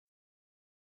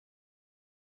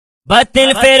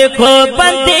बातिल फिर को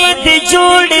बंदित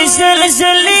जोड़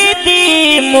सलसले दी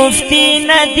मुफ्ती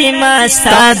नदीम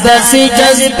दसी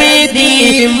जज्बे दी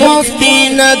मुफ्ती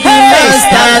नदीम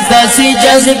दसी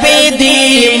जज्बे दी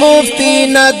मुफ्ती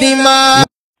नदीम।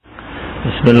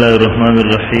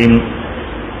 बिस्मिल्लाहिर्रहमानिर्रहीम।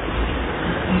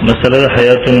 मसला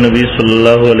हयात नबी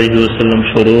सल्लल्लाहु अलैहि वसल्लम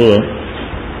शुरू।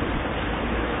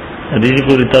 हदीस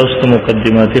पूरी ताउस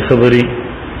मुकद्दिमाती खबरी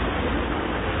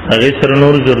आगे सर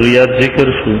नूर जरूरियात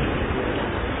जिक्र शू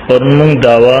और मुंग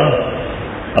दावा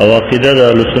और अक़ीदा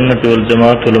अहले सुन्नत वल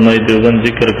जमात उलमाए देवबंद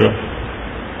जिक्र करो।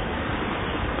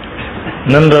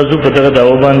 नन राजू पता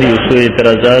दावा बांधी उसो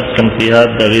एतराजात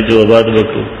तनक़ीहात दागे जवाबात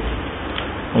बको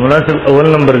मुनासिब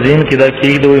अवल नंबर जीन किदा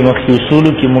की दो मख्ती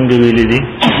उसूल की मुंग वेली दी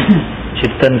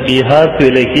तनक़ीहात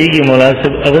वेले की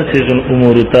मुनासिब अगर से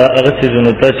उमूरता अगर से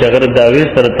जुनता अगर दावे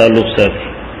सर ताल्लुक साथी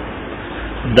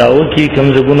दावो की कम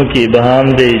जगुनों की बहाम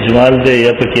दे इजमाल दे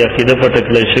या पकी अकीदा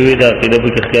पटकल शवी दा अकीदा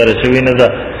पकी ख्यार शवी न दा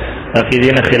अकीदे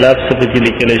न खिलाफ सब की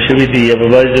लिखल शवी दी या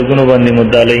बाज जगुनों बंदी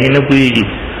मुद्दा अलही न पुईगी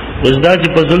उसदा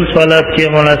की फजुल सवालात के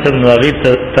मुनासिब नवागी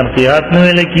तनक़ीहात न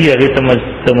वेले की अगे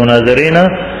मुनाजरे न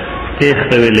तेख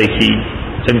वेले की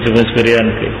चमचमच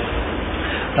करियान के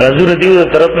राजू रदियो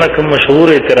तरफ न कम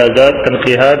मशहूर एतराजात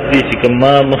तनक़ीहात दी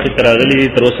चिकम्मा मुखी तरागली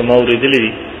तरह समाव रिदली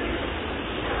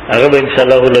अगर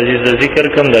इंशाअल्लाह अजीज जिक्र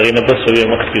कम दागी न बस हुए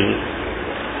मख्ती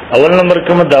अवल नंबर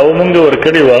कम दावो मुंगे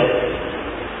वर्कड़ी वा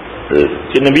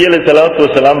कि नबी अलैहिस्सलातु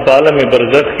वस्सलाम पालम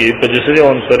बरज़ख की तजस्सुद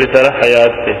अंसरी तरह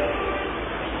हयात थे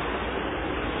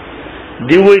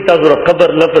दी वही ताज़ुर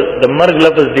कब्र लफ्ज़ द मर्ग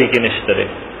लफ्ज़ दी के निश्तरे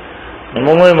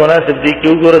नमूमे मुनासिब दी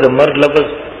क्यों गोरे द मर्ग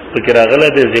लफ्ज़ फिक्र अगला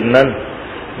दे ज़िम्नन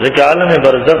ज़िक्र आलम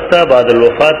बरज़ख था बाद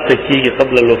अल-वफ़ात तक की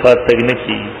क़ब्ल अल-वफ़ात तक न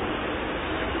की।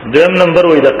 दोम नंबर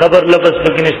वही कबर लफ्ज़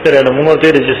पकिश्तर है नमूमा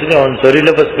तेरे जसद अंसरी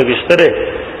लफ्ज़ पकिश्तर है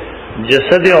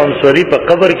जसद अंसरी पर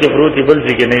कबर के फ्रूत बल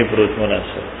जी के नहीं फ्रूत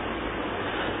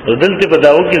मुनासिब रुदल के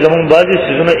बताओ कि जमुन बाजी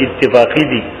सीजन इत्तेफाकी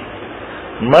दी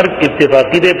मर्ग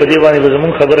इत्तेफाकी दे पदेवानी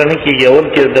जमुन खबर नहीं की गया और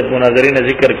के दब मुनाजरी न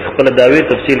जिक्र खपल दावे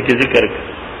तफसील के जिक्र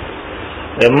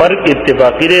मर्ग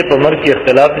इत्तेफाकी दे पर मर्ग के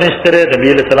इख्तलाफ निश्तर है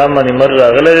नबी अलैहिस्सलाम मानी मर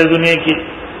अगला है दुनिया की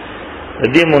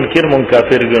दी मुनकिर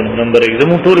मुनकाफिर गण नंबर एक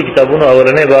जमू टूल किताबों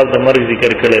अवलने बाब मर्ग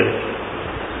जिक्र करे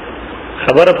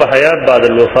खबर पर हयात बाद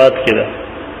वफात के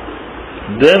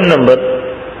दोम नंबर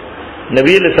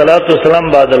नबी अलैहिस्सलातु वस्सलाम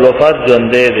बाद वफात जो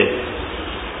अंदे दे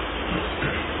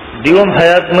दीवम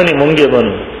हयात मनी मुंगे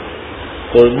बनू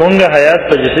और मुंगे हयात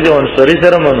पर जैसे अंसरी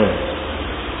सर मनु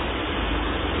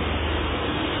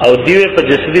और दीवे पर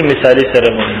जैसे मिसाली सर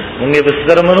मनु मुंगे पर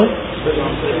सर मनु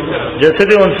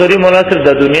जसद अंसरी मुनासिब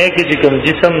द दुनिया की जिकम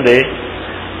जिसम दे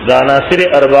दानासिर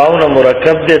अरबाउन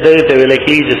मुरक्कब दे दे तवेले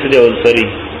की जसद अंसरी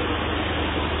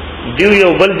दीव ये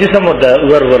उबल जिसम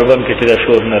वर वरबम के चिरा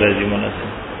शोर न रजी मुनासिब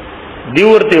दीव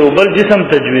वर्ते उबल जिसम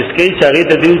तजवीज कई चागी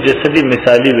त दीव जसदी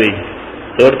मिसाली वही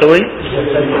और तो वही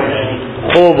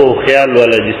खूब और ख्याल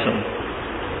वाला जिसम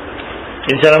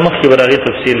इंशाअल्लाह मुख्य बरागी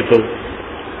तफसील को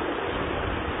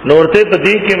नोरते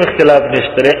पदी के इख्तिलाफ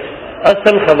निश्तरे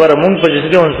असल खबर मुंग पर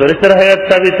जैसे अंसरी सर हयात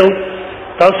साबित हो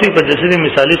तासु पर जैसे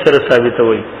मिसाली सर साबित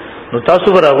हो नो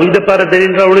तासु पर अगुई द पार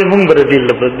दलील रावड़ी मुंग बर दलील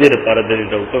लफज़ पार दलील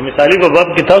राव तो मिसाली पर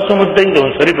बाप की तासु मुद्दई तो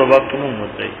अंसरी पर बाप की मुंग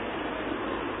मुद्दई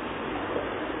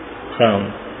हाँ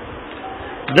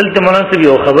दिल तमनासिब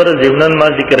यो खबर जीवनन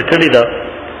मा जिक्र कड़ी दा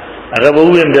अगर वो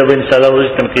भी जब इंशाअल्लाह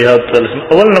उस तनक़ीहात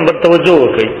अवल नंबर तवज्जो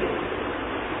हो गई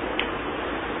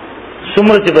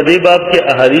सुमर से बदे बाप के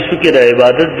अहादीसु के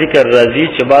इबादत जिक्र राजी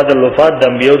चबाद अल-वफ़ात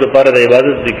दंबिया दोपार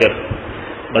इबादत जिक्र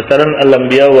मसलन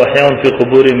अल-अंबिया व अहयाउन फी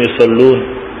क़ुबूरिहिम युसल्लून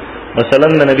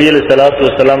मसलन नबी अलैहिस्सलातु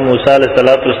वस्सलाम मूसा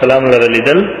अलैहिस्सलातु वस्सलाम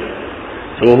लरलिदल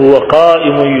व हुवा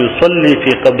क़ाइमुन युसल्ली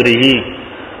फी क़ब्रिही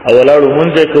अवलाड़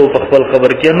मुंजे को पखपल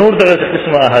कब्र के नूर तरह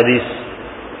किस्म अहादीस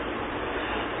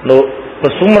नो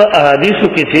सुमर अहादीसु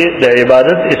की थी द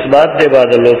इबादत इसबात दे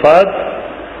बाद अल-वफ़ात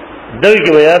दग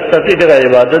की बयात तती दगा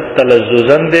इबादत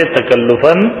तलज़्ज़ुज़न दे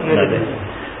तकल्लुफन न दे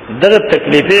दग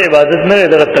तकलीफ़े इबादत न दे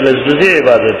दग तलज़्ज़ुज़े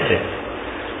इबादत है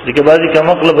जिसके बाद का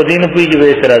मक़लब बदीन पुई की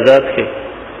वे इतराज़ात के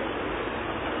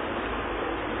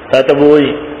तातब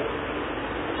वही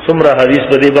सुमरा हदीस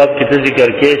बदी बाप की जिक्र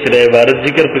के चले इबादत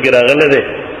जिक्र फिक्र अगल दे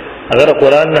अगर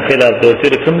कुरान न खिलाफ दे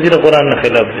फिर कम ज़ीरा कुरान न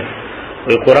खिलाफ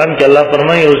दे कुरान के अल्लाह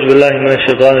फरमाए औज़ु बिल्लाहि मिनश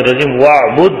शैतानिर रजीम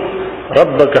वअबुद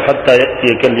रब्बक हत्ता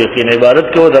यअतियकल यकीन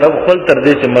इबादत के वो रब फल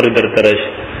तरदे से मर दर तरश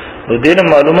तो दिन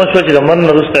मालूम सोच रमन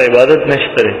नरुस्ता इबादत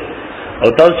नश्तरे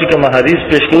और ताउसी के हदीस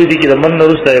पेश कोई थी कि रमन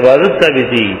नरुस्ता इबादत का भी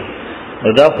थी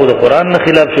और दा खुद कुरान न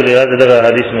खिलाफ चले दगा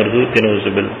हदीस मरदूद थे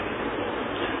नऊज़ु बिल्लाह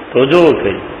तो जो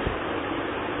कही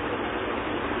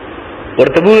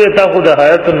और तबू था खुद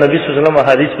हयात नबी सल्लल्लाहु अलैहि वसल्लम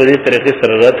हदीस पर तरीके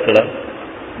से रद्द करा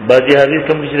बाजी हदीस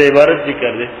कम किसी इबारत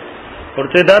जिक्र दे और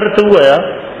तेदार तो हुआ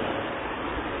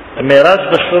मेराज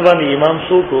पशवानी इमाम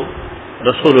सू को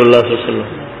रसूलुल्लाह सल्लल्लाहु अलैहि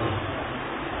वसल्लम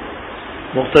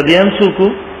मुक्तदियान सू को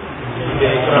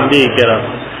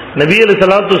नबी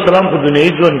अलैहिस्सलाम को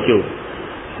दुनिया जोन क्यों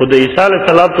खुद ईसा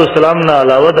अलैहिस्सलाम ना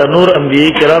अलावा द नूर अंबिया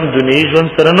किराम दुनिया जोन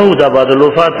सरनो दा बाद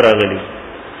वफात रागली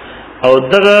और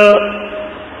दगा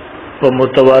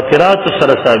मुतवातिरात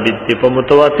सर साबित थी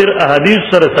मुतवातिर अहादीस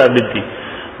सर साबित थी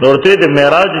दौड़ते थे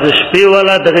मेराज द शपे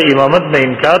वाला दगा इमामत में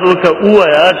इनकार का ऊ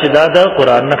आया दादा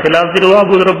कुरान न खिलाफ थी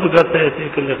वाह रब कहते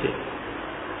हैं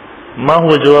माँ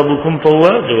हुआ जवाबुकुम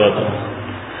फहुवा जवाब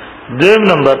दोम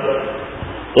नंबर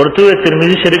उर्तु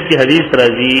तिरमिजी शरीफ की हदीस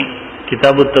राजी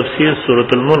किताब तफसीर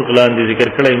सूरतुल मुल्क लांदी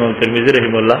जिक्र कड़ा इमाम तिरमिजी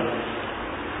रहमुल्लाह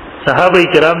सहाबा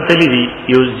किराम तली दी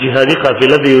यूज जिहादी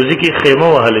काफिला द यूजी की खेमा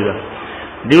वहालेगा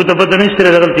दिव तो पता नहीं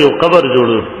तेरे गलती वो कबर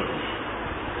जोड़ो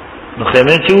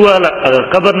खेमे चुआ अगर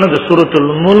कबर न तो सूरतुल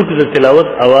मुल्क द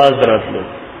तिलावत आवाज रात लो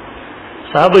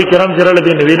सहाबा किराम जरा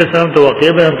लगे नबी सलाम तो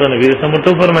वाक़या बयान था नबी सलाम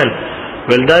तो फरमाए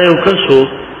वेलदाय उकसो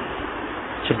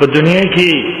चप दुनिया की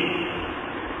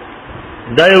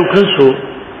दाय उकसो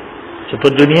चप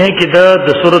दुनिया की दा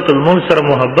सूरतुल मुल्क सर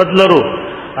मोहब्बत लरो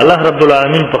अल्लाह रब्बुल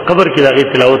आलमीन पर कबर की लागी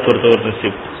तिलावत और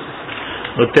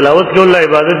नसीब और तिलावत के अल्लाह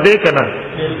इबादत दे कना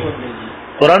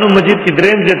कुरान मजीद की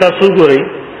द्रेम जेता सूग हो रही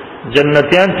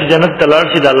जन्नतियान की जन्नत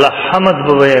तलाश से अल्लाह हमद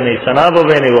बबयानी सना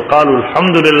बबयानी वक़ालु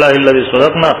अल्हम्दुलिल्लाहिल्लज़ी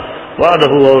सदक़ना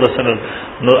वअदहु व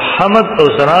रसूलहु हमद और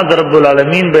सना रब्बुल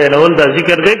आलमीन बयानवल दा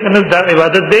जिक्र दे कना दा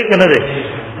इबादत दे कना दे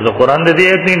तो कुरान दे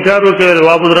दिया इतनी इनकार हो के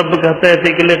वाबुद रब कहता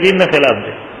है कि यकीन न खिलाफ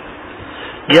दे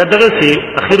या दरअसल से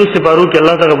आखिर से पारू के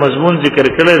अल्लाह का मजमून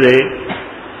जिक्र करे दे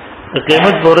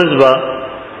क़यामत फौरज बा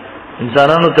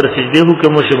इंसानों तर सिजदे हु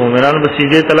के मुश मोमिनान ब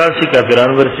सीधे तलाश सी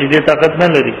काफिरान बर सीधे ताकत न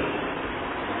लरी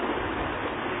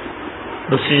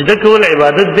तो सिजदा को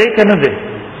इबादत दे के न दे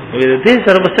दे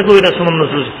सर्वस्त कोई रस्म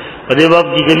नसूस अदे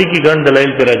बाप की गली की गंड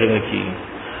दलाइल पर आगे की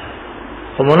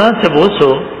तो मुनासिब हो सो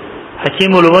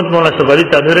हकीम उलमत मौला सफारी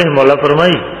ताबिर मौला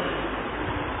फरमाई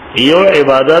यो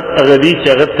इबादत अगरी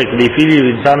चगत तकलीफी भी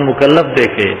इंसान मुकल्लफ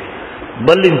देखे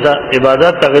बल इंसान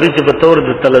इबादत अगरी से बतौर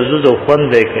तलज़्ज़ुज़ और ख़ुन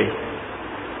देखे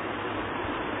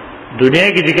दुनिया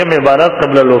की जगह में इबादत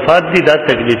कबल लोफात दी दा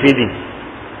तकलीफी दी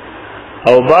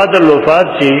और बाद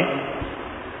लोफात ची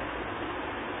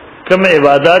कम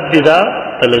इबादत दी दा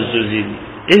तलज़्ज़ुज़ी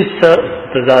इस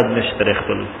तजाद में इश्तराक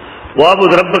करो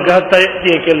वाबुद रब कहता है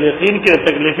कि यकीन के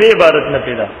तकलीफी इबादत न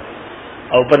पैदा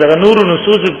और पर नूर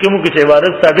नसूस क्यों कुछ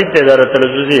इबादत साबित है ज़रा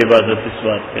तलज़्ज़ुज़ी इबादत इस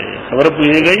बात पे खबर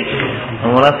पूछी गई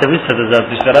हमारा सभी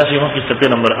सदजात इस तराशी की सफ़े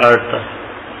नंबर 8 था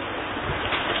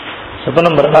सफ़ा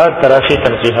नंबर 8 तराशी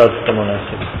तनक़ीहात का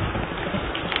मुनासिब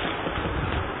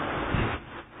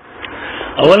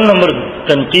अव्वल नंबर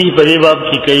तनक़ीह पर बाब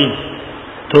की कई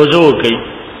तोजो कई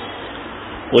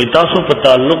वही तासु पर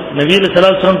ताल्लुक नबी सल्लल्लाहु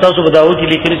अलैहि वसल्लम तासु बदाओ की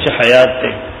लिखी से हयात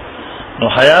थे नो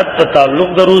हयात पर ताल्लुक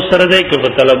दरूज सर दे कि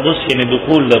तलब्बुस यानी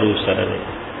दुखूल दरूज सर दे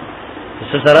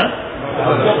इससे सरा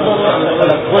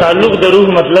ताल्लुक दरूज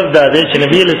मतलब दादे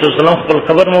नबी अलैहिस्सलाम को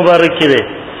खबर मुबारक की दे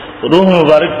रूह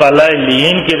मुबारक पाला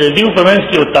लीन के रेडियो परमेंस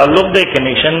की ताल्लुक दे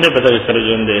कनेक्शन दे बता सर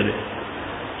जोन दे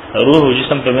रूह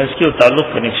जिसम परमेंस की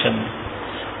ताल्लुक कनेक्शन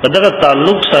बता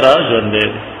ताल्लुक सरा जोन दे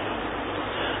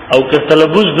और के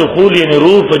तलब्बुस दुखूल यानी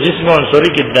रूह पर जिसम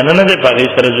अंसरी की दनन दे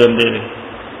पागे सर जोन दे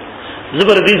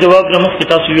जबरदी जवाब नमक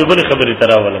किताब से बड़ी खबर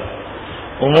तरह वाला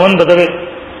उमून बदले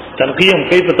तनकीम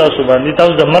कई पता सुबानी था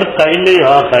उस मर्द काइल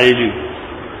हाँ खाइली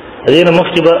अरे नमक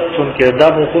की बात सुन के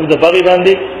दाब खूब दपागी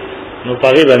बांधी नो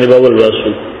पागे बांधे बाबल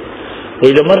वासु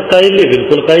वही मर्द काइल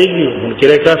बिल्कुल काइल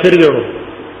उनके काफिर गयो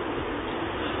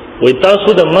वही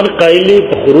तासु मर्द काइल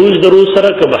खरूज दरू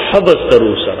सरा कब हबस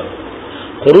दरू सरा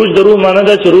खरूज दरू माना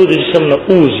था चरू जिसम न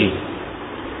ऊजी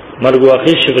मर्ग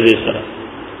वाकई शिफदे सरा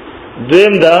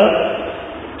द्वेम दा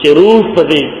कि रूह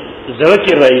पदे जड़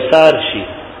के राइसार शी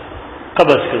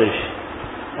कबस करेश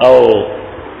और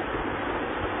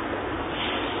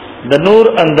द नूर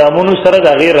अंदामुनु सरद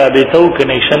आगे राबिता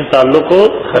कनेक्शन ताल्लुक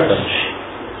खत्म शी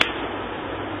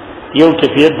यो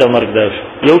कैफियत द मर्गदाश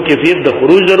यो कैफियत द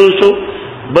खरूज जरूर सो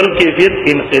बल कैफियत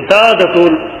इनक़िता द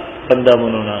तूल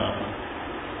अंदामुनु ना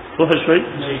तो हशवई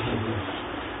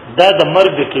दा द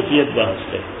मर्ग कैफियत बहस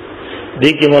है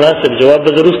देखिए मुनासिब जवाब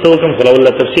जरूर तो कम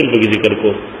खलाउल्ला तफसील बगी जिक्र को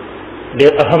दे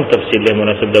अहम तफसील है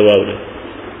मुनासिब जवाब है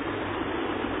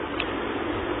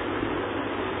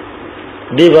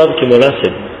दे बाब की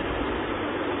मुनासिब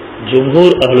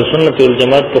जमहूर अहले सुन्नत वल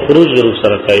जमात पर खरूज जरूर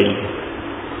सर काइल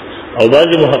और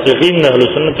बाज़ मुहक्किकीन अहले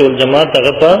सुन्नत वल जमात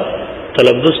अगपा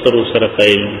तलब्बुस तरू सर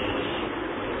काइल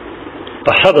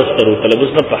पहबस तरू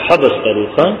तलब्बुस न पहबस तरू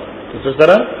का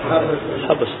سره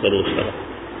حبس درو سره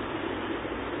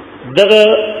دغه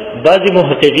بعضی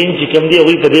محققین چې کوم دي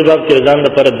هغه په دې باب کې ځان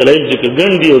لپاره دلایل ذکر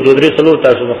ګڼي او دوه درې څلور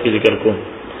تاسو مخکې ذکر کوم.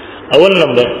 اول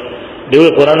نمبر دی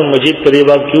قرآن مجید په دې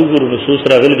باب کې وګورو نصوص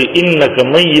راغلي دي انک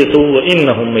میت و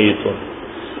انهم میتون.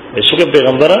 بشکره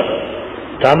پیغمبره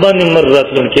تابا نمبر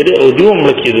راتلون کړي او دیو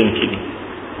مړ کېدون کړي.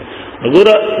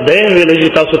 وګوره دین ویل چې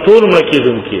تاسو ټول مړ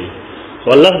کېدون کړي.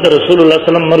 والله د رسول الله صلی الله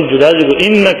علیه وسلم مرګ جدا دی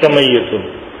انک میتون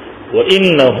و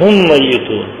انهم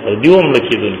میتون او دیو مړ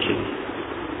کېدون کړي.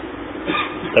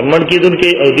 تمن کېدون کې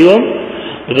او دیوم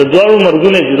د دوړو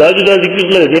مرګونه جدا جدا ذکر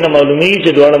کړل دي نه معلومیږي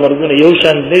چې دوړو مرګونه یو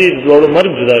شان دي دوړو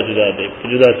مرګ جدا جدا دي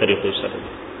په جدا طریقو سره.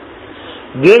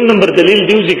 دویم نمبر دلیل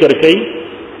دیو ذکر کوي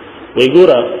وای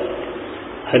ګوره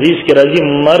حدیث کې راځي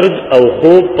مرګ او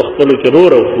خوب په خپل کې رو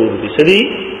رو خور دي سدي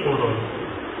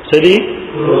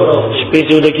شپې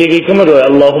چې ودکېږي کوم وای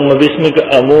اللهم بسمک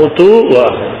اموت و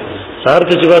سحر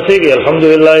ته چې واسيږي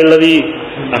الحمدلله الذي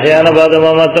احیانا بعد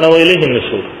ما ماتنا و الیه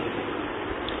النشور.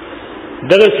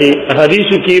 دغه سي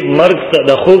حدیثو کې مرګ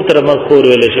د خوب تر مخور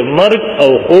ویل شي مرګ او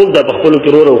خوب د بخپلو کې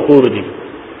رو رو خور دي.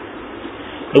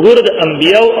 وګوره د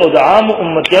انبیاء او د عام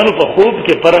امتیانو په خوب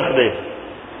کې فرق دی.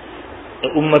 د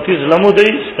امتی ظلمو دی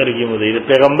سترګې مو دی د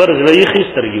پیغمبر زړه خې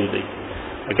سترګې دی.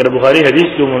 اگر بخاری حدیث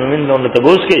کې مومن نو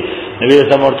تبوس کې نبی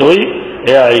رسول الله ورته وایي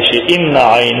یا عائشہ ان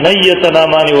عینی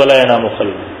تنامان ولا ینام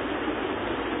قلب.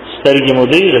 سترګې مو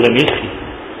دی زړه خې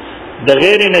د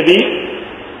غیر نبی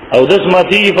او دس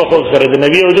ماتي په خوب سره د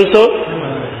نبی او دسو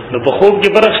نو په خوب کې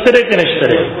فرق شته کې نشته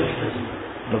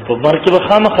نو په مرګ کې به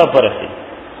خامخا فرق دی.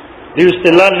 دی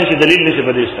استدلال نشي دلیل نشي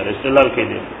په دې سره استدلال کوي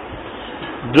دی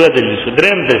دوه دلیل شو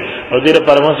دریم دی او دې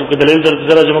لپاره ما څه دلیل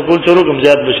سره جمع کول شروع کوم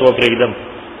زیات بشو پر एकदम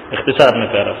اختصار نه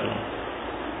کار اخلم.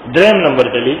 دریم نمبر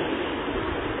دلیل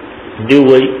دی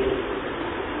وای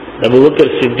د ابوبکر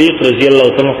صدیق رضی الله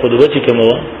تعالی خطبه چې کومه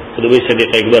خطبه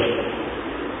صدیق اکبر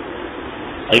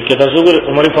ای که تاسو ګور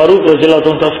عمر فاروق رضی الله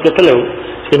تعالی تاسو کتلو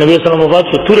چې نبی صلی الله علیه وسلم وفات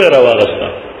شو توره راوغستا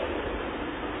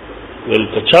ول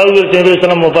پچاو ول چې نبی صلی الله علیه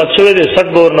وسلم وفات شوی دی سټ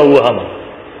بور نه وهم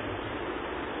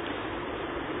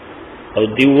او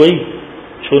دی وای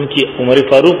چون کې عمر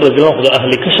فاروق رضی الله خدا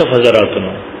اهل کشف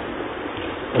حضراتونو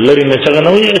لری نه څنګه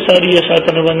نو یې ساری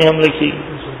شاتنه باندې حمله کی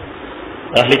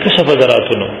اهل کشف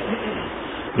حضراتونو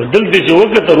دلته چې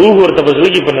وخت روح ورته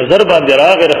بزوږي په نظر باندې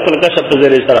راغی خپل کشف په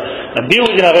ذریعہ سره دیو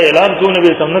جنغه اعلان کو نبی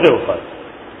سم نه دی وفات.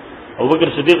 ابوبکر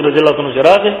صدیق رضی الله عنه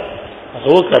راغی هغه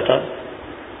وکړه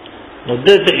نو د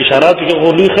اشارات کې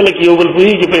غوړي خلک یو بل په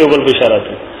کې په یو بل اشارات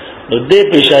نو د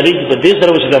په اشاره کې په دې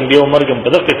سره چې د انبیو مرګ په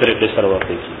دغه طریقې سره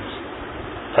واقع کیږي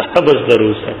فحبس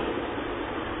دروسه.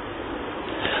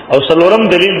 او څلورم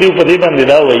دلیل دی په دې باندې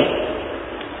دا وایي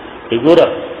وګوره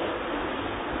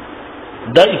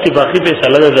دا اتفاقی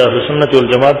فیصله ده د سنت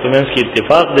والجماعت په منځ کې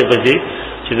اتفاق دی په دې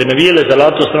چې د نبی له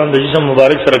صلوات والسلام د جسم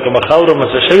مبارک سره کوم خاور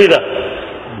مس شوی ده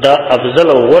دا افضل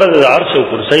او غوره د عرش او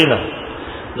کرسی نه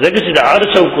ځکه چې د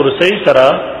عرش او کرسی سره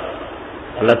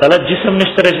الله تعالی جسم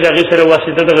نشته چې هغه سره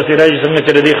واسطه د غسیرای څنګه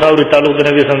چې د خاور تعلق د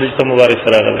نبی صلی الله علیه وسلم مبارک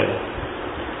سره راغلی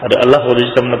اره الله خو د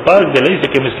جسم نه پاک دی ليس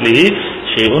کمثله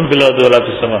شیء فی الارض ولا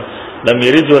فی السماء لم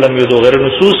یلد ولم یولد غیر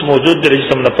نصوص موجود د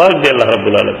جسم نه پاک دی الله رب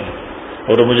العالمین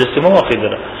اور مجسمه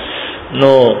واخیدره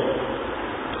نو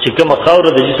چې کوم خاور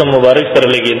د جسم مبارک سره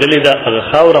لګیدلې دا هغه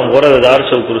خاور هم غوړه د عرش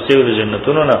او کرسی او د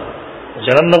جنتونو نه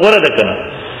جنت نه غوړه ده کنه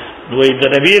نو د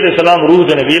نبی رسول الله روح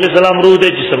د نبی رسول الله روح د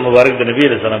جسم مبارک د نبی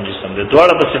رسول الله جسم د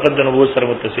دواړه په صفت د نبوت سره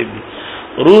متصل دي.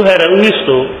 روح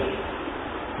راويستو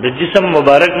د جسم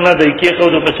مبارک نه د کې خو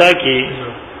د پچا کې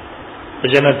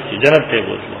جنت ته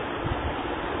بوتلو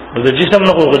نو د جسم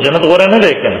نه خو جنت غوړه نه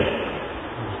ده کنه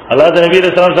الله د نبی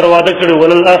رسول الله سره وعده کړی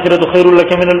ولل اخرته خیر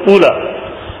لک من الاولى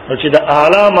نو چې د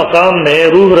اعلی مقام نه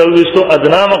روح راويستو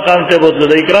ادنا مقام ته بوتلو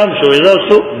د اکرام شو اذا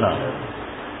سو نه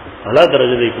الله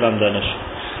درجه د اکرام دانش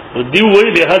دی وی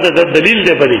به هدا د دلیل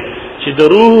دی پدې چې د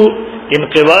روح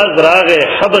انقباض راغې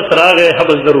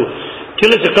حبس درو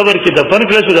کله چې قبر کې دفن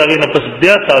کړل شو دا غي نه پس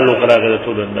بیا تعلق راغی د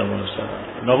ټول اندامونو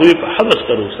سره نو وی په حبس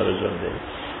درو سره ژوند دی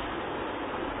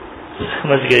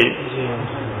سمجھ گئی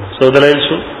سو دلایل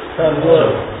شو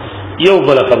یو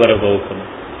بل خبره به وکړم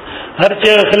هر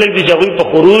چې خلک دي چې په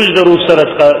خروج د روح سره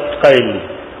قائل دي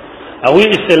او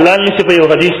استدلال نشي په یو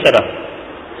حدیث سره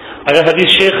اگر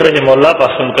حدیث شیخ رحم الله په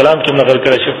احسن کلام کې نقل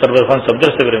کړی شیخ سرور خان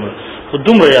صدر سے ورمه خو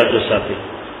دومره یاد وساتئ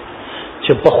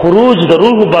چې په خروج د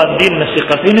روح باندې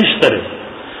نصیحت نشته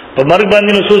په مرګ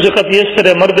باندې نصوص قطعی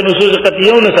نشته مرګ نصوص قطعی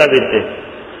نه ثابت ده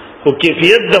خو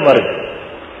کیفیت د مرګ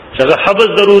څنګه حبس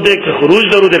درود ده که خروج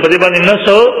درود ده په دې باندې نه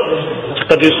څه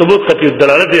قطعی ثبوت قطعی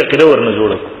دلالت یې کړو ورنه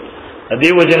جوړه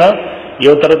دې وجنه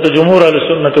یو طرف ته جمهور اهل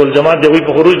سنت والجماعت دی وی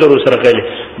په خروج درو سره کوي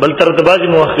بل طرف ته بعض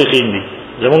محققین دي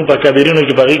زمون په کبیرینو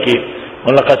کې باقي کې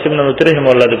مولا قاسم نن ترهم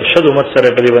الله د شد امت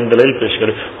سره په دې باندې دلیل پیش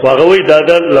کړي خو هغه وی دا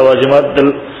د لوازمات دل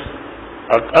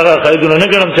هغه قاعده نه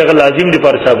ګرم چې لازم دي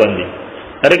پر حساب باندې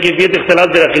هر کیفیت اختلاف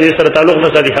د عقیده سره تعلق نه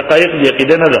ساتي حقایق دی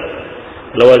عقیده نه ده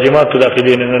لوازمات د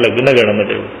عقیده نه لګنه ګرم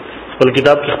دی خپل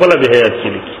کتاب کې خپل به حیات کې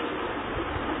لیکي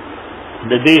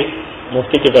د دې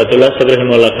مفتی کې فاتح الله صدر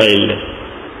رحمه الله قائل دی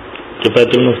چې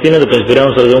فاتح المفتی نه د پنځګرام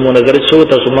سره زموږ نظر شو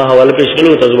تاسو ما حواله پیش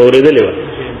کړو تاسو اوریدلې و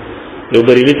یو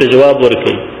بریلی ته جواب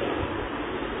ورکړي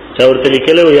چا ورته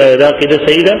لیکلو یا دا عقیده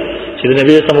صحیح ده چې د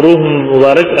نبی سم روح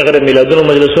مبارک اگر میلادونو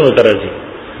مجلسونو ته راځي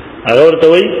هغه ورته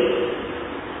وایي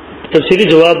تفصیلی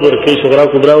جواب ورکړي صغرا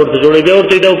کبرا ورته جوړې دی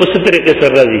ورته دا په څه طریقې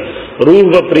سره راځي روح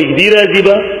به پرېږدي راځي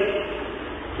به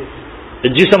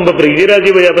جسم به پرېږدي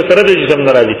راځي به یا به سره د جسم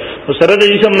نه راځي نو سره د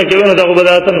جسم نه کوي نو دا خو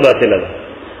بدعتن باطله ده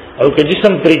او که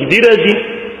جسم پرېږدي راځي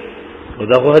نو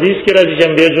دا خو حدیث کې راځي چې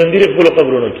انبیا ژوندي دي خپلو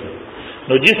قبرونو کې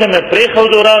نو جسم یې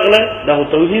پرېښودو راغله دا خو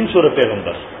توهین شو د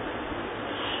پیغمبر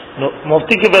نو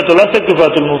مفتی کې بیت الله صاحب کې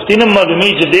فاتح المفتی نه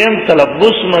معلومي چې دیم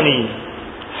تلبس مني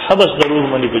حبس د روح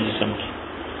مني په جسم کې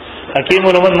حکیم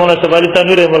علماء مولانا سبحانی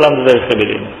تنویر رحمه الله هم دغه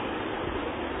خبرې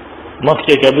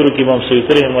مخکې کابر کې امام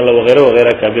سیوطی رحمه الله وغیرہ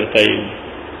وغیرہ کابر قایل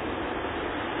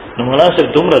نو مناسب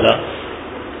دومره ده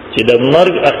چې د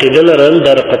مرګ عقیده لرل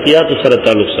د قطعیات سره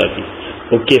تعلق ساتي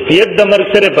او کیفیت د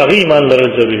مرګ سره په ایمان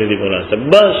لرل ضروري دي مناسب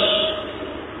بس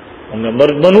موږ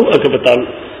مرګ منو اکه په تعلق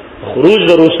خروج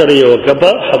درو سره یو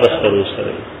کبه حبس درو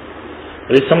سره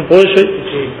رسم پوښ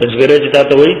پنځګره چې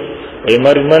تاسو وایي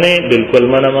مرګ منه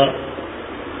بالکل منما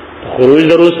خروج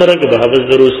درو سره که حبس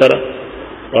درو سره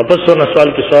واپس ورنه سوال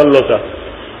کې سوال وکړه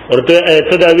ورته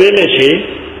ایت دا ویلې شي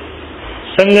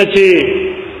څنګه چې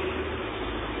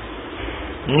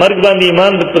مرګ باندې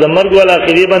ایمان د مرګ والا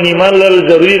عقیده باندې ایمان لرل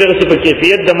ضروری ده چې په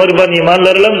کیفیت د مرګ باندې ایمان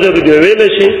لرل هم ضروری دی ویلې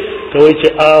شي ته وایي چې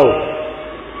آو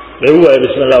وایي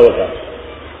بسم الله وکړه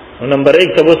نمبر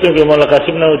 1 تاسو کې مولا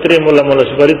قاسم نه اترې مولا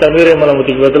سپاری تنویر مولا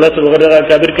متي بدلا څه وغیرہ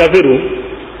کافر کافرو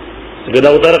چې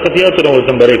دا وتر قطعیات نو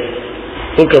نمبر 1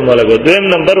 حکم ولا کو دویم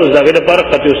نمبر او زاګه لپاره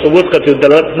قطعی ثبوت قطعی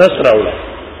دلالت نص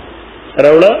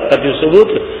راوړه قطعی ثبوت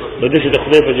د دې د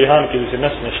خدای په جهان کې چې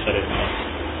نص نشته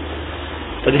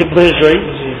په دې په شوي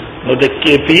نو د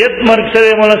کیفیت مرګ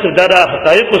سره مولا سره دا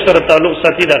حقایق سره تعلق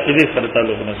ساتي د عقیده سره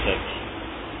تعلق نه ساتي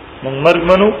موږ مرګ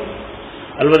منو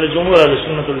البته جمهور اهل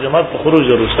سنت والجماعت په خروج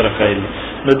درو سره قائل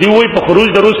نو دی وای په خروج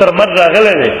درو سره مرګ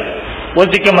راغلی دی و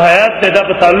چې کوم حیات ته دا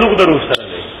په تعلق درو سره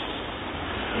دی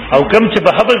او کم چې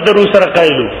په حبس درو سره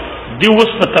قائل دی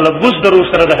اوس په تلبس درو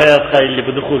سره د حیات قائل دی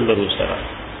په دخول درو سره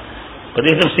په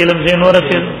دې تفصیل هم ځین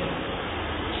ورته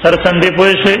سر څنګه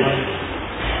پوه شئ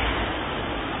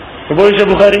پوه شئ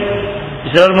بخاری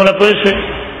اسرائیل مولا پوه شئ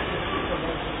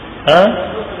ها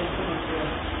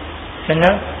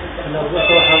څنګه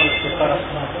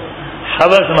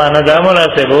حبس معنا دا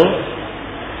مناسبو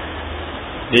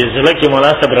دې ځله کې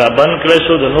مناسب را بند کړی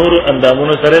شو د نور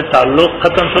اندامونو سره تعلق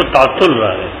ختم شو تعطل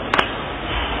راغی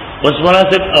اوس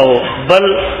مناسب او بل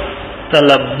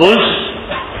تلبس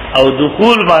او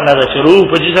دخول معنا د شروع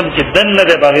په جسم کې دن نه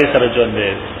دی باغې سره ژوند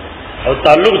دی او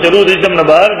تعلق ضرور د جسم نه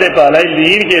بهر دی په علای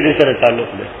لین کې دې سره تعلق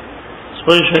دی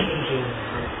سپوږ شي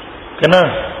کنه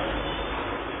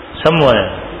سموای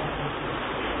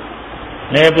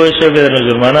نه پوه شو به د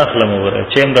جرمانه اخلم وره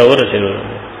چیم دا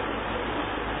ورسېږي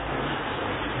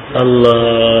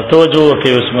الله توجه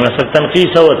کوي اوس مناسب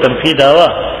تنقیس او تنقید داوا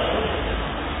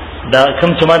دا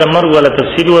کوم چې ما د مرګ ولا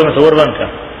تفصیل و مصور باندې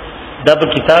دا په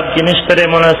کتاب کې نشته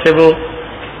مناسب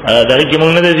دا کې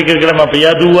موږ نه ذکر کړم په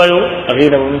یاد وایو هغه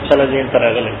نه ان شاء الله دې تر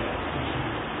راغلی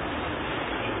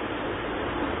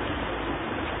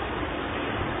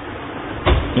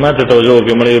ما ته توجه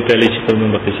کوي مړ یو پهلې چې په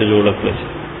موږ کې څه جوړ کړل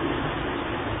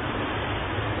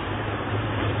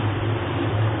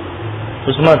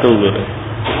اوس ما ته وګورئ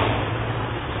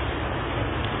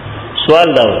سوال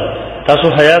دا تاسو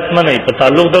حیات منئ په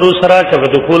تعلق درو سره که په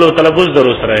دخول او تلبس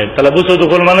درو سره تلبس او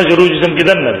دخول معنی شروع جسم کې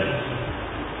دن نه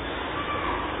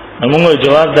موږ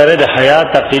جواب داره د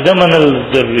حیات عقیده منل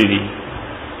ضروری دي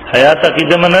حیات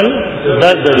عقیده منل دا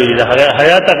ضروری دي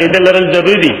حیات عقیده لرل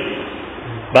ضروری دي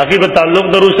باقی په تعلق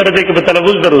درو سره دي که په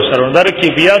تلبس درو سره دا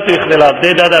کیفیت اختلاف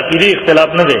دی دا د عقیده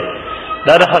اختلاف نه دی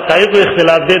دا د حقایق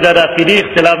اختلاف دی دا د عقیده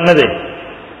اختلاف نه دی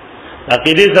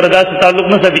عقیده سره دا تعلق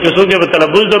نه ساتي که څوک په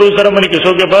تلبس درو سره مني که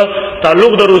څوک په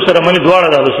تعلق درو سره مني دواړه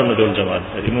د سنت والجماعت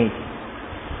دي مو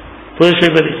پوه شئ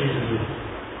به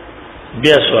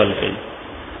بیا سوال کوي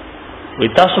وي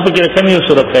تاسو په کې کوم یو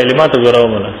سورۃ کلمات غواړو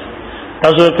مله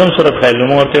تاسو کوم سورۃ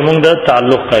کلمات ورته موږ د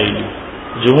تعلق قایل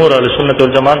جمهور اهل سنت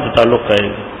والجماعت د تعلق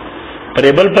قایل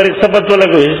پریبل پر صفت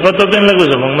ولګو نسبت وبین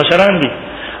لګو زمونږ مشران دي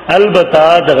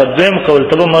البته دغه دویم قول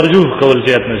ته مرجوح قول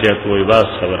زیات نه زیات وي بس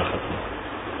خبره ختم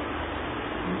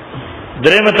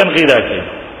درېم تنقیدا کې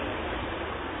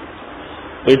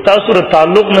وي تاسو سره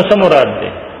تعلق نه سم مراد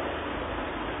ده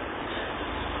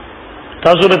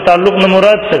تاسو سره تعلق نه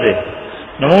مراد څه ده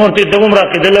نو موږ ته دغه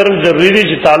راکې دلر ضروري دي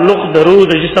چې تعلق درو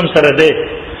د جسم سره ده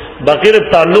بقیر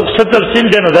تعلق څه تفصیل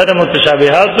ده نو دا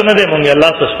متشابهات نه ده مونږ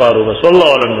الله تسپارو بس والله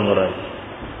اعلم مراد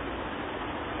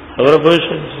خبره پوه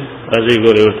شئ راځي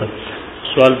ګورې ورته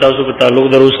سوال تاسو په تعلق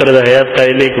درو سره د حیات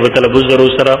قائلې کې په تلبس درو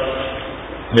سره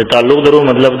د تعلق درو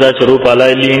مطلب دا چې روح اعلی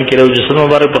الین کې رو جسم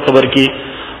مبارک په قبر کې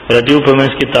ردیو په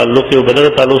منځ کې تعلق یو بدل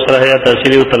تعلق سره حیات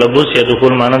تاثیر او تلبس یا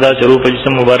دخول معنی دا چې روح په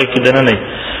جسم مبارک کې دنه نه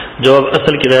جواب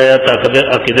اصل کې د حیات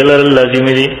عقیده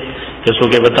لازمي دي کسو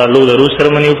کې په تعلق درو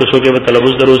سره منی او کسو کې په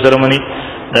تلبس درو سره منی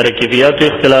د رکیبیات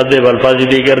اختلاف دی الفاظ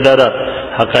دي ګرځادا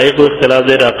حقایق اختلاف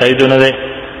دی عقاید نه دی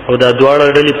او دا دواړه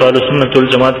ډلې په سنت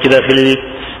والجماعت کې داخلي دي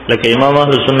لکه امام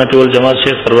اهل سنت والجماعت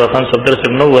شیخ سرور خان صدر سے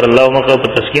منور الله مقام په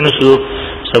تسکین سو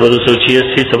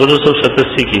 786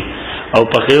 787 کې او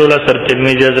په خیر الله سر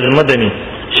ترمذی المدنی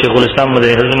شیخ الاسلام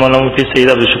مدنی حضرت مولانا مفتی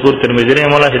سید عبد الشکور ترمذی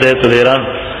رحمه الله هدایت الایران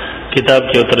کتاب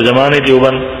کې ترجمان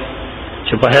دیوبند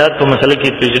چې په حیات په مسله کې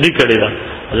پیچیدګي کړې ده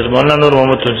حضرت مولانا نور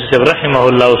محمد صاحب رحمه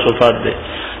الله او صفات ده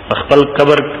خپل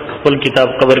قبر خپل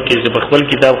کتاب قبر کې چې خپل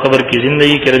کتاب قبر کې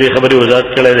ژوندۍ کړې خبري وضاحت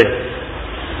کړې ده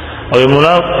او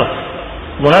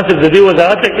مناسب د دې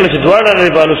وضاحت کړې چې دواړه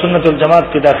د سنت والجماعت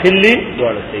کې داخلي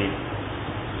دواړه صحیح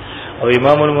او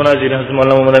امام المناظرین حضرت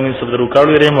مولانا محمد امین صدر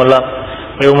وکاړو رحم الله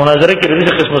په یو مناظره کې د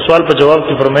دې قسم سوال په جواب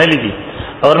کې فرمایلی دي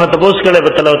اور نه تاسو کله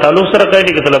په تعلق سره کوي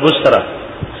کې تلبس سره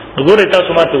وګورئ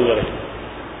تاسو ماته وګورئ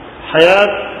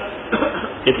حیات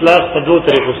اطلاق په دوه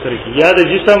طریقو سره کې یا د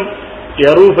جسم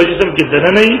یا روح په جسم کې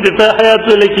دنه نه د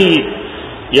حیات لکی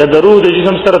یا د روح د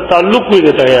جسم سره تعلق وي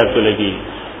د حیات لکی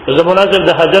زموناسب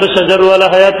د حجر شجر والا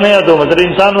حیات نه یادو مگر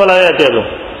انسان والا حیات یادو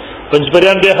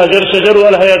پنځپریان به حجر شجر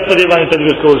والا حیات په دې باندې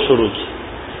تدبیر کول شروع کی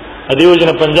ادیو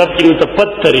جن پنجاب کې ته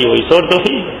پتھری وای سورته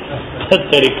وي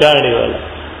پتھری کاڼي والا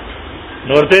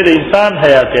نورته د انسان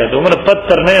حیات یادو مر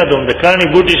پتھر نه یادو د کاڼي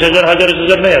بوټي شجر حجر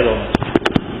شجر نه یادو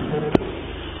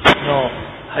نو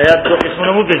حیات کو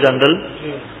اسمه مو په جندل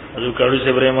حضرت کاړو سے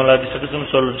ابراهيم الله دې څه قسم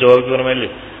سوال جواب ورمایله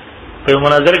په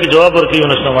مناظره کې جواب ورکړي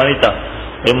یونس نعمانی تا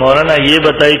مولانا یہ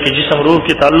بتائی کہ جسم روح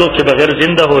کے تعلق کے بغیر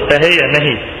زندہ ہوتا ہے یا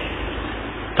نہیں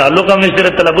تعلق ہم نے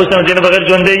صرف تلبس کے بغیر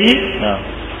جو دے گی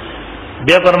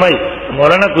بیا فرمائی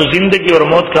مولانا کو زندگی اور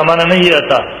موت کا معنی نہیں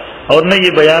آتا اور نہ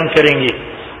یہ بیان کریں گے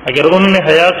اگر انہوں نے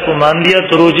حیات کو مان لیا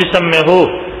تو روح جسم میں ہو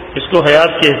اس کو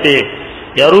حیات کہتے ہیں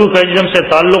یا روح کا جسم سے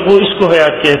تعلق ہو اس کو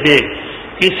حیات کہتے ہیں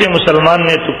کسی مسلمان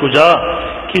نے تو کجا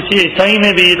کسی عیسائی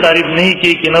نے بھی یہ تعریف نہیں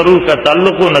کی کہ نہ روح کا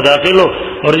تعلق ہو نہ داخل ہو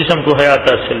اور جسم کو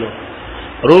حیات حاصل ہو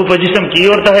روح په جسم کې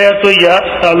ورته حیات وي یا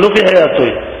تعلق حیات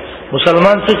وي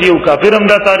مسلمان څه یو کافر هم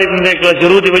دا تعریف نه کوي چې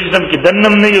روح د جسم کې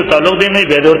دنم نه یو تعلق دی نه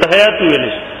به ورته حیات ویل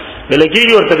شي ولکه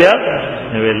ورته بیا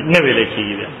نه ویل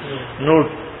کېږي نو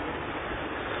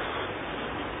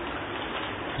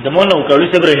د مولانا وکړي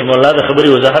چې ابراهيم الله د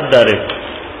خبري وضاحت دار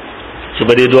چې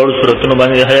په دې دوه صورتونو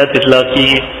باندې حیات اطلاق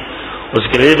کیږي اوس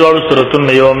کې دې دوه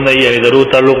صورتونو یو هم نه یې د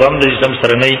روح تعلق هم د جسم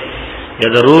سره نه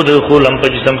یا د روح د خول هم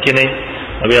په جسم کې نه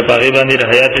ابھی آپ آگے باندې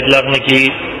حیات اطلاق نه کی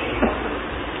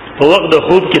په وخت د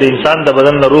خوب کې د انسان د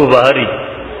بدن نه روح بهاري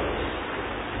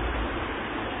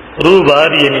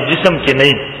یعنی جسم کې نه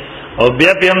او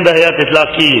بیا په هم د حیات اطلاق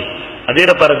کی ادي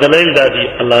پر دلیل دادی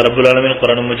الله رب العالمین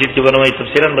قرآن مجید کې بنوي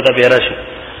تفسیرا بتا بیا راشي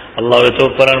الله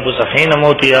يتوفى الانفس حين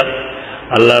موتها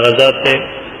الله رضا ته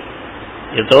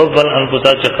يتوفى الانفس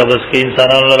چې قبض کې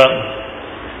انسانانو لرا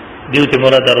دیوته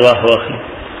مراد ارواح واخلي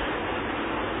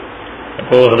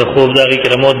او د خوب دغه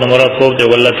کې موت نه مراد خوب دی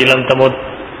ولته لم تموت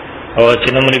او چې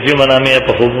نمونې په منامه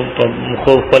په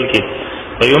خوب خپل کې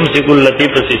ويمسك التي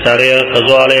فساره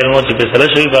قضاء عليه الموت په سره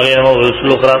شوی باغې نو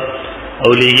رسول اخرى او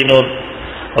لیګینو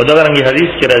او دا څنګه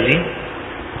حدیث کې راځي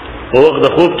او د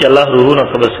خوب کې الله روحونه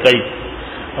قبض کوي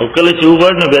او کله چې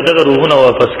وګړ نو به دغه روحونه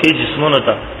واپس کوي جسمونو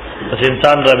ته پس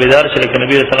انسان را بیدار شي لکه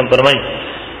نبی رسول الله فرمایي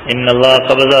ان الله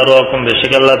قبض ارواحكم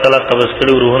بشک الله تعالی قبض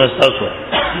کړي روحونه تاسو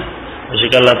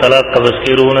بشک الله تعالی قبض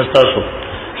کړي روحونه تاسو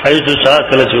حيث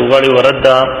شاکل چې وګړي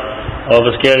وردا او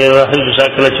بس کې هغه حيث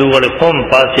شاکل چې وګړي قوم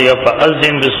پاتې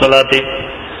فاذن بالصلاه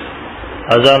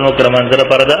اذان وکړه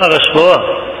پر دا هغه شپه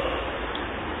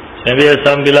نبی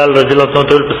اسلام بلال رضی الله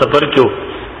عنه په سفر کې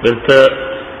ورته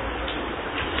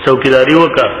څوکیداری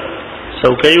وکا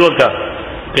څوکۍ وکا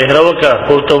پهرا وکا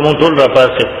خو ته مونږ ټول را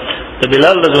پاسه ته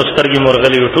بلال د زوسترګي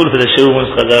مرغلي ټول په شیو مونږ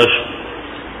قضا شو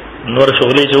نور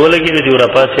شغلې چې ولګي دی را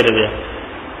پاسه لري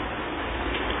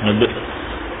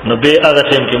نو به هغه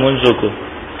ټیم کې مونږ وکړو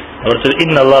ورته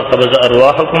ان الله قبض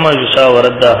ارواحكم يشاء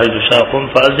ورد حيث شاءكم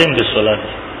فاذن بالصلاه.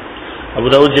 ابو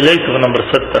داود جلد نمبر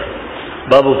 70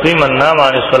 باب في من نام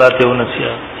عن الصلاه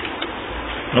ونسيها.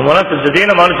 نو مراد د دې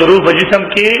نه مال ضرور په جسم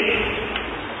کې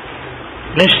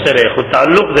نشته خو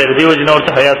تعلق دی وجنه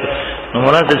ورته حیات. نو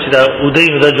مراد چې دا ودی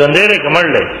د ژوندې لري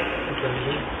کمړلې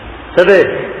څه دی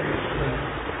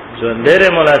ژوندې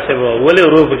مناسبه ولې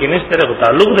روح کې نشته خو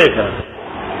تعلق دی کنه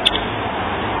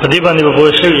په دې باندې به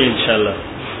وشي ان شاء الله.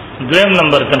 دویم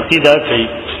نمبر تنقید کوي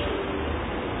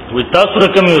وی تاسو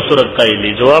رقم یو صورت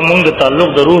قایلی جواب مونږ د تعلق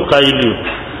د روح قایلی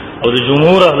او د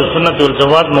جمهور اهل سنت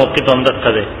والجماعت موقف هم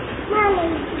دغه دی.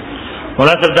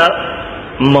 مناسب دا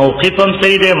موقف هم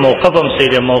صحیح دی موقف هم صحیح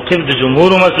دی. موقف د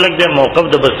جمهور مسلک دی موقف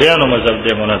د بصریانو مذهب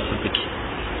دی. مناسب کی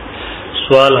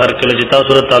سوال هر کله چې تاسو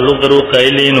سره تعلق د روح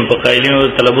قایلی نو په قایلینو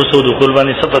تلبس او دخول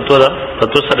باندې څه فتوا ده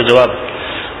فتوا سره جواب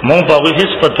مونږ په هغه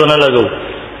هیڅ فتوا نه لګو.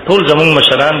 ټول زمون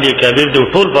مشران دي کبیر دي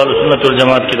ټول په سنت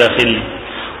والجماعت کې داخل دي.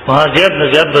 وها زیات نه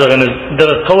زیات د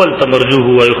قول تمرجو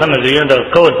هو یو خنه زیات د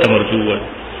قول تمرجو هو.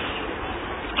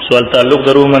 سوال تعلق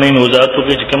درو منی نوزاتو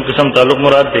کې کوم قسم تعلق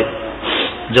مراد دی؟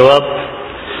 جواب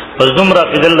پس دومره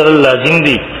عقیده لازم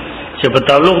دي چې په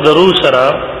تعلق درو سره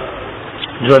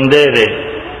ژوندې دی.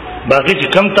 باقي چې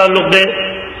کم تعلق دی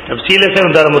تفصیل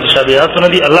سره در متشابهات نه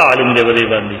دي الله عالم دی په دې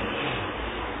باندې.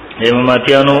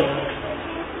 اماماتیانو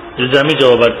الزامی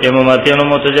جوابات اماماتیانو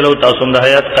معتزله او تاسو د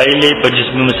حیات قایل په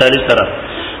جسمی مثالی سره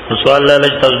سوال لاله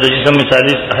تاسو د جسم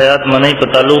مثالی حیات منی په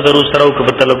تعلق درو سره او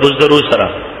په تلبس درو سره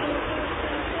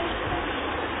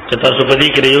چې تاسو په دې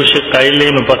کې یو شی قایل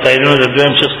نو په قایلونو د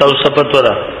دویم شخص تاسو صفت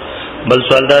وره بل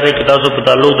سوالدار کې تاسو په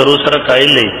تعلق درو سره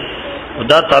قایل او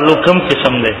دا تعلق کم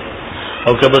قسم دی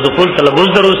او که په دخول تلبس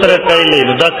درو سره قایل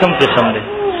نو دا کم قسم دی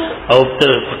او په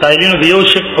قایلونو د یو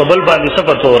شخص په بل باندې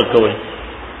صفت ورکوي.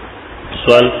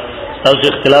 سوال تاسو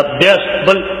اختلاف بیا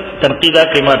بل تنقیدا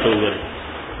کلمات وګورئ.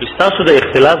 تاسو د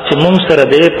اختلاف چې مونږ سره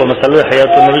دی په مسله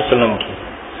حیات النبی صلی الله علیه وسلم کې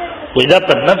وای دا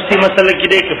په نفسي مسله کې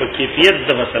دی که په کیفیت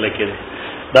د مسله کې دی؟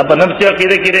 دا په نفسي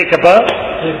عقیده کې دی که په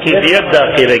کیفیت د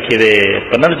عقیده کې دی؟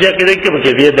 په نفسي عقیده کې په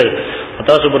کیفیت د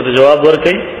تاسو ورته جواب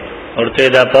ورکړئ ورته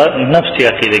دا په نفسي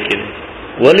عقیده کې دی.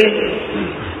 ولی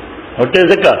ورته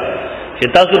ځکه چې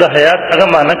تاسو د حیات هغه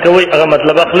معنی کوئ هغه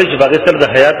مطلب اخلي چې باغ سره د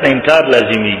حیات نه انکار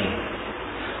لازمي.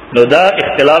 نو دا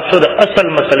اختلاف شو د اصل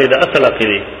مسئله د اصل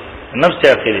عقیده نفس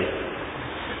عقیده.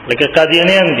 لکه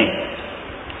قادیانیان دي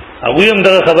هغه هم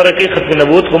دا خبره کوي ختم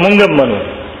نبوت کو مونږ هم منو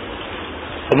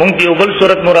مونږ یو بل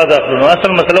صورت مراد اخلو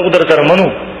اصل مسله کو در سره منو.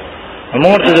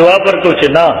 موږ ته جواب ورکړو چې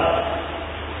نه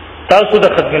تاسو د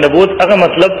ختم نبوت هغه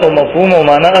مطلب او مفهوم او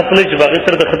معنی اخلي چې باغ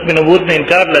سره د ختم نبوت نه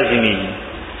انکار لازمي.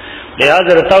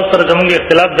 لہذا تاسو سره زموږ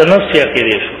اختلاف د نفس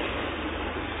عقیده شو.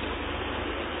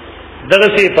 دغه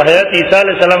سي په حیات عیسی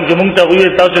علیه السلام کې مونږ ته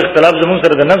ویل تاسو اختلاف زموږ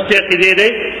سره د نفس عقیده دی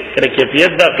کړه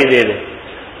کیفیت د عقیده دی.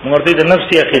 موږ ورته د نفس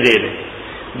عقیده دی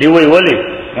دی وی ولی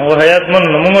موږ حیات من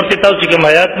موږ ورته تاسو چې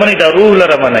حیات منی دا روح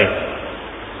لره منی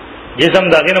جسم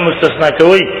داغه نه مستثنا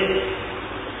کوي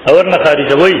او نه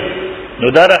خارجوي. نو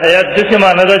دا حیات د څه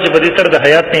معنی ده چې په دې سره د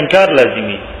حیات انکار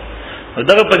لازمي.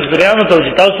 دغه پنځګریانو ته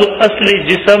چې تاسو اصلي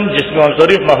جسم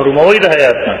عنصري محروموي د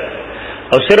حیات نه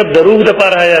او صرف د روح د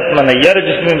پر حیات منه یار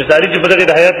جسمي مثالی چې په دغه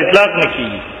د حیات اطلاق نه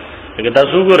کیږي. لکه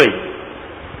تاسو ګورئ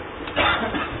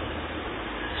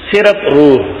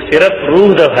صرف روح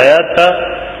د حیات ته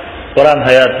قرآن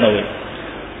حیات نه وي.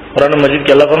 قرآن مجید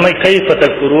کې الله فرمایي کیف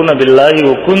تکفرون بالله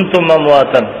وکنتم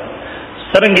امواتا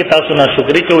څنګه تاسو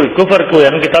ناشکری کوئ کفر کوئ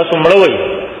ان کې تاسو مړوي.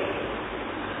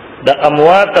 د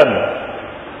امواتن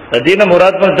د دینه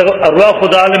مراد من ارواح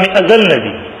خدای عالم ازل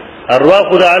ندي ارواح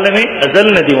خدای عالم ازل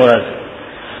ندي مراد.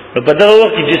 په دغه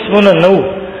وخت جسمونه نو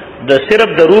د صرف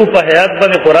د روح په حیات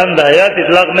باندې قرآن د حیات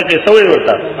اطلاق نه کوي سوې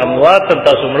ورته اموات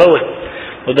تاسو مړوي.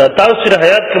 او دا تاسو د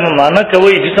حیات کوم معنی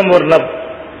کوي جسم ورنه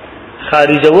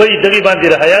خارجوي دغه باندې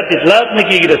د حیات اطلاق نه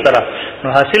کیږي سره. نو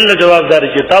حاصل جوابدار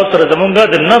چې تاسو سره زمونږه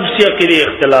د نفس عقیده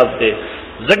اختلاف دی.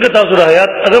 زګ تاسو د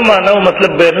حیات هغه معنی او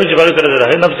مطلب بیانوي چې باندې سره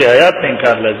د نفس حیات نه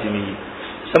انکار لازمي.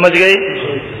 سمجھ گئی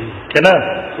کنا؟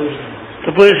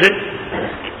 تو پوه شئ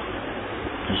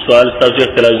سوال تاسو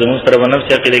اختلاف زمون سره په نفس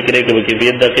عقیده کې کې به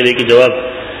کیفیت د عقیده کې جواب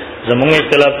زمون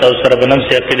اختلاف تاسو سره په نفس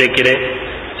عقیده کې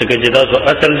چې تاسو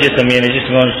اصل جسم یې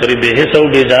جسم عنصري به حس او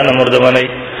به جان مرده باندې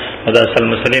دا اصل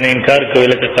مسلې نه انکار کوي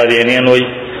لکه قادیانیان وایي.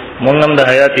 مونږ هم د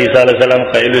حیات عیسی علیه السلام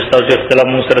قایل تاسو اختلاف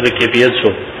مون سره د کیفیت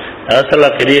شو اصل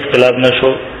عقیده اختلاف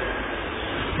نشو.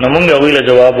 نو مونږ ویله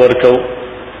جواب ورکو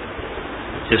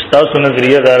چې تاسو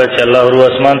نظریه دار چې الله رو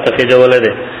اسمان ته جوړل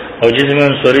دي او جسم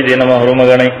عنصري دینه محروم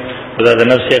غني دا د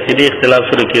نفس عقیده اختلاف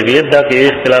شو کیفیت دا کې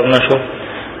اختلاف نشو.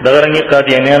 دغه رنګ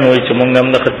قادیانیان وایي چې موږ هم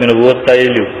د ختم نبوت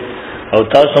قایل یو او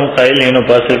تاسو هم قایل یې، نو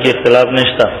په اصل کې اختلاف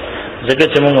نشته، ځکه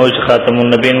چې موږ وایو چې خاتم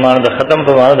النبیین معنی د ختم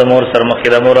په معنی د مور سره مخکې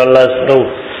د مور الله سره و،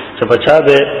 چې په چا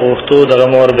به اوښتو دغه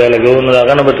مور بیا لګو، نو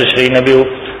هغه نه به تشریع نبي و،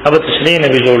 هغه به تشریع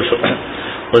نبي جوړ شو.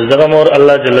 اوس دغه مور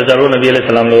الله جل جلاله نبي علیه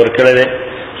السلام له ورکړی دی،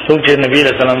 څوک چې نبي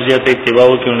علیه السلام زیاته اتباع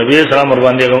وکړي، نبي علیه السلام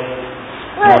ورباندې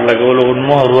مور لګولو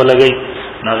مهر ولګوي،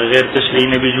 نو هغه غیر تشریع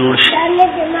نبي جوړ شي.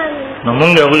 نو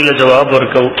موږ هغوی له جواب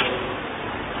ورکوو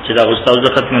چې دا استاد د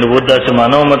ختم نبوت داسې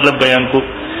معنی او مطلب بیان کو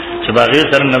چې باغې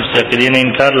سره نفس عقیدې نه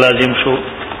انکار لازم شو.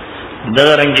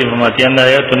 دغه رنګې مماتیان د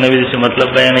حیات النبي داسې مطلب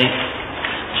بیانوي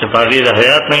چې باغې د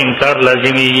حیات نه انکار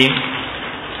لازمي.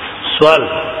 سوال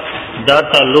دا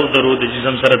تعلق درو د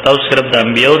جسم سره تاسو صرف د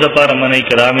انبیاء د پاره منئ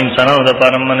کرام انسانانو د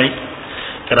پاره منئ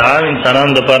کرام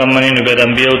انسانانو د پاره منئ نو د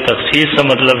انبیاء تخصیص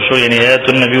مطلب شو یعنی حیات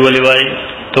النبي ولي وای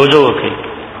توجه وکړئ.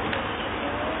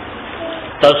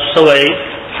 تاسو وای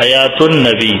حیات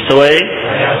النبی سوای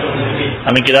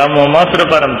ان کرام و ما سره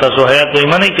پرم تاسو حیات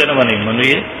ایمانی کنه منئ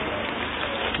منئ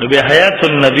نو به حیات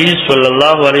النبی صلی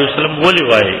الله علیه وسلم ولي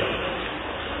وای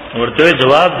ورته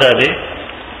جواب ده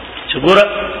چې ګوره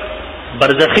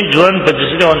برزخی ژوند په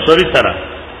جسد عنصری سره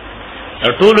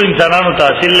ټول انسانانو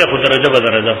تحصیل له درجه به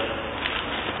درجه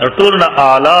ټول نه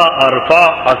اعلی ارفع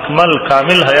اکمل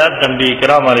کامل حیات د انبیاء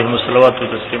کرام علیهم الصلوات و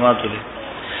تسلیمات دي.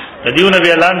 د دیو نبی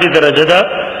لاندې درجه ده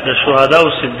د شهدا او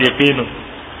صدیقین،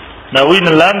 دا وین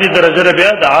لاندې درجه ده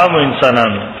بیا د عام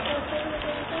انسانانو.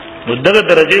 نو دغه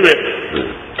درجه به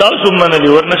تاسو منلي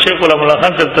ورنه شیخ الاملا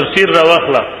خان څخه تفسیر را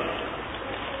واخلا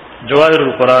جواهر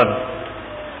القرآن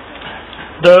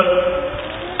د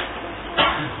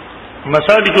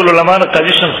مسالک العلماء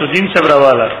قاضی شمس الدین صاحب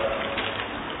راواله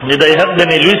د حق د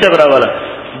نیلوی صاحب راواله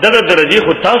دغه درجه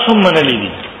خو تاسو منلي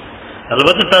دي.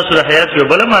 البته تاسو د حیات یو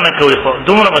بل معنی کوي، خو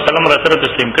دومره مثلا را سره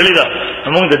تسلیم کړی دا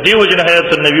موږ د دې وجه حیات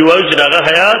النبی وایو چې هغه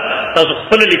حیات تاسو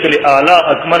خپل لیکلي اعلی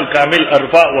اکمل کامل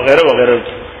ارفع وغیره وغیره.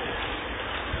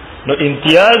 نو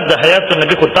امتیاز د حیات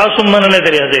النبی خو تاسو منل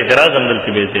درې هزه اعتراض هم دلته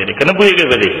به دی کنه پوهیږئ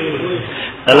بده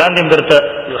الله دې درته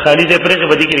خالد پرې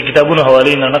په دې کې کتابونو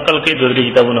حواله نه نقل کوي، د دې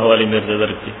کتابونو حواله مرته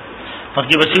درکې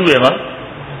مخکې بچي وې ما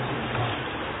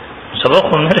سبق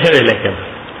هم نه ویل کېږي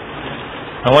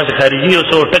هغه چې خارجي او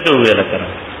څو ټکو ویل کړه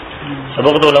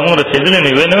سبق د علماء رسېدل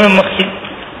نه وینم مخکې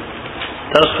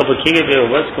تاسو خو کېږي به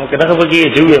بس کوم کنه خو کېږي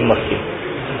چې وې مخکې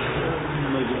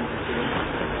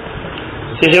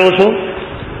څه وشو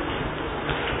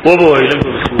وبو ویل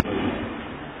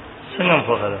څنګه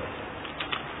په خبره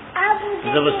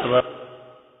زبر